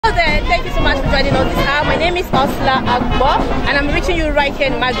joining us this hour. My name is Ekpo, and I'm reaching you right here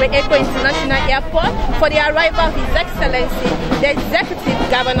in Margaret Ekpo International Airport for the arrival of His Excellency, the Executive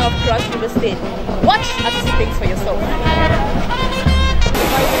Governor of Cross River State. Watch as he speaks for yourself.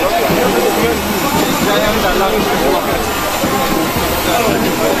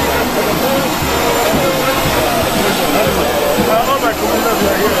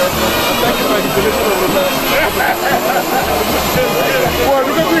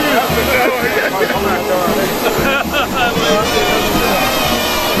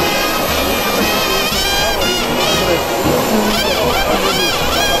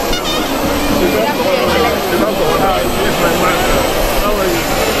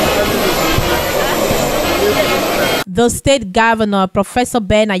 The state governor, Professor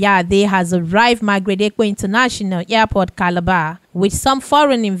Ben Ayade, has arrived Margaret Ekpo International Airport, Calabar, with some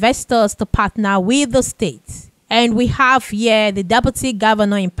foreign investors to partner with the state. And we have here the Deputy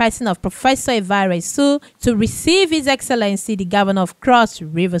Governor in person of Professor Ayade to receive His Excellency, the Governor of Cross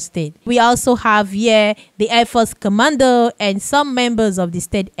River State. We also have here the Air Force Commander and some members of the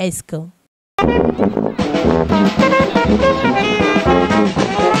state ESCO.